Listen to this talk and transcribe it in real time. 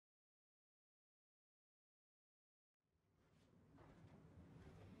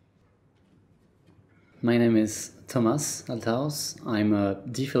My name is Thomas Althaus. I'm a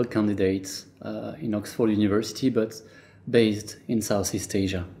DPhil candidate in Oxford University, but based in Southeast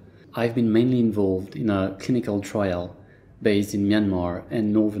Asia. I've been mainly involved in a clinical trial based in Myanmar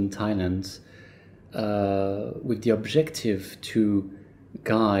and northern Thailand with the objective to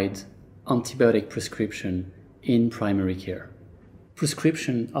guide antibiotic prescription in primary care.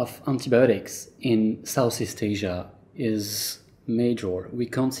 Prescription of antibiotics in Southeast Asia is major. We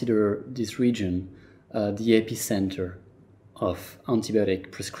consider this region the epicenter of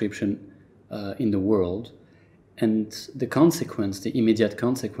antibiotic prescription in the world, and the immediate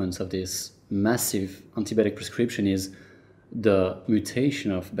consequence of this massive antibiotic prescription is the mutation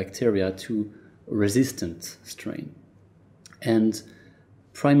of bacteria to resistant strain. And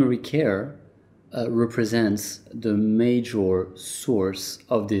primary care represents the major source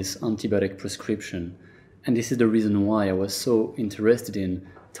of this antibiotic prescription. And this is the reason why I was so interested in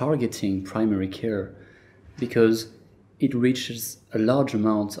targeting primary care, because it reaches a large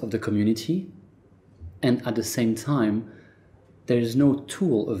amount of the community, and at the same time, there is no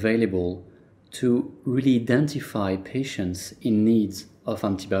tool available to really identify patients in need of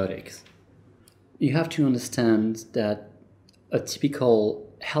antibiotics. You have to understand that a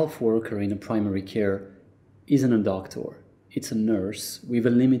typical health worker in a primary care isn't a doctor. It's a nurse with a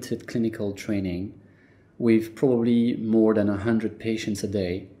limited clinical training, with probably more than 100 patients a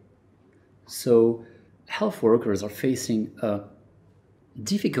day. So health workers are facing a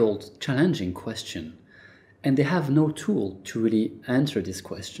difficult, challenging question, and they have no tool to really answer this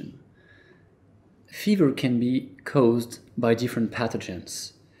question. Fever can be caused by different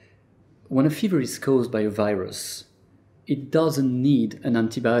pathogens. When a fever is caused by a virus, it doesn't need an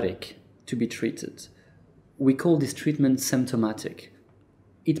antibiotic to be treated. We call this treatment symptomatic.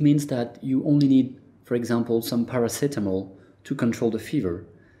 It means that you only need, for example, some paracetamol to control the fever,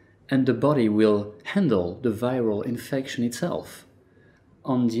 and the body will handle the viral infection itself.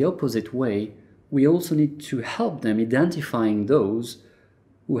 On the opposite way, we also need to help them identifying those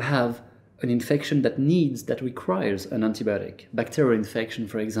who have an infection that requires an antibiotic. Bacterial infection,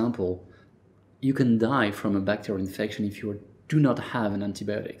 for example. You can die from a bacterial infection if you do not have an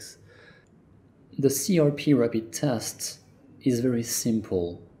antibiotics. The CRP rapid test is very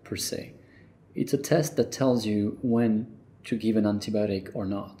simple per se. It's a test that tells you when to give an antibiotic or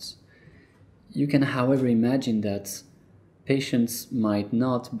not. You can, however, imagine that patients might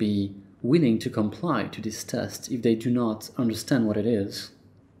not be willing to comply to this test if they do not understand what it is.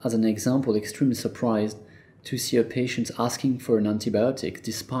 As an example, extremely surprised to see a patient asking for an antibiotic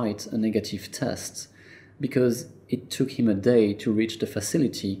despite a negative test, because it took him a day to reach the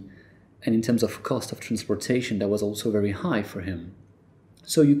facility, and in terms of cost of transportation, that was also very high for him.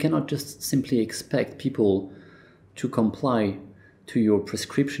 So you cannot just simply expect people to comply to your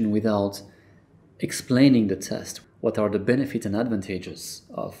prescription without explaining the test. What are the benefits and advantages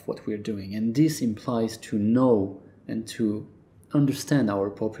of what we're doing? And this implies to know and to understand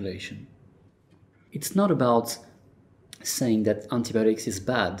our population. It's not about saying that antibiotics is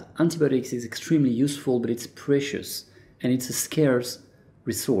bad. Antibiotics is extremely useful, but it's precious and it's a scarce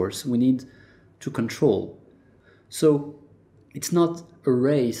resource we need to control. So it's not a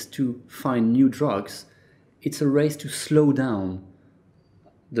race to find new drugs, it's a race to slow down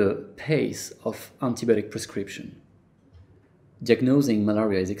the pace of antibiotic prescription. Diagnosing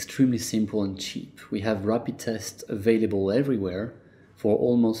malaria is extremely simple and cheap. We have rapid tests available everywhere for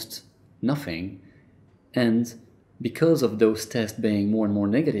almost nothing. And because of those tests being more and more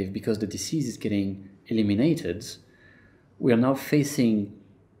negative, because the disease is getting eliminated, we are now facing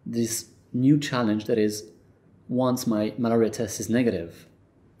this new challenge that is, once my malaria test is negative,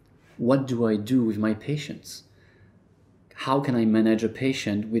 what do I do with my patients? How can I manage a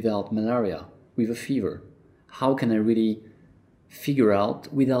patient without malaria, with a fever? How can I really figure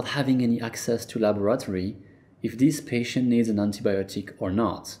out, without having any access to laboratory, if this patient needs an antibiotic or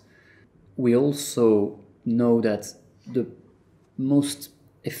not? We also know that the most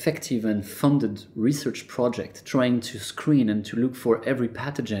effective and funded research project trying to screen and to look for every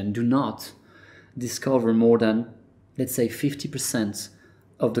pathogen do not discover more than, let's say, 50%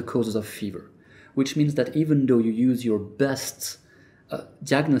 of the causes of fever, which means that even though you use your best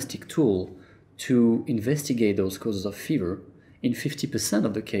diagnostic tool to investigate those causes of fever, in 50%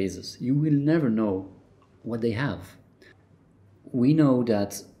 of the cases, you will never know what they have. We know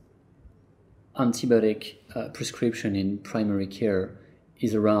that antibiotic prescription in primary care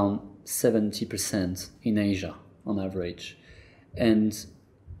is around 70% in Asia on average, and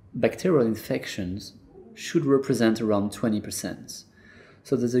bacterial infections should represent around 20%.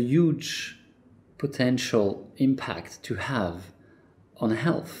 So there's a huge potential impact to have on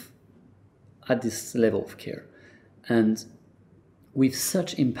health at this level of care. And with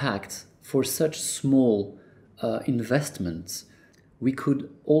such impact for such small investments, we could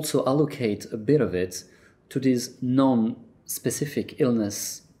also allocate a bit of it to these non-specific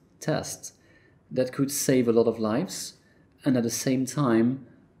illness tests that could save a lot of lives and at the same time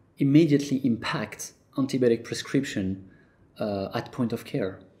immediately impact antibiotic prescription at point of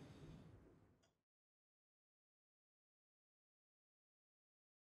care.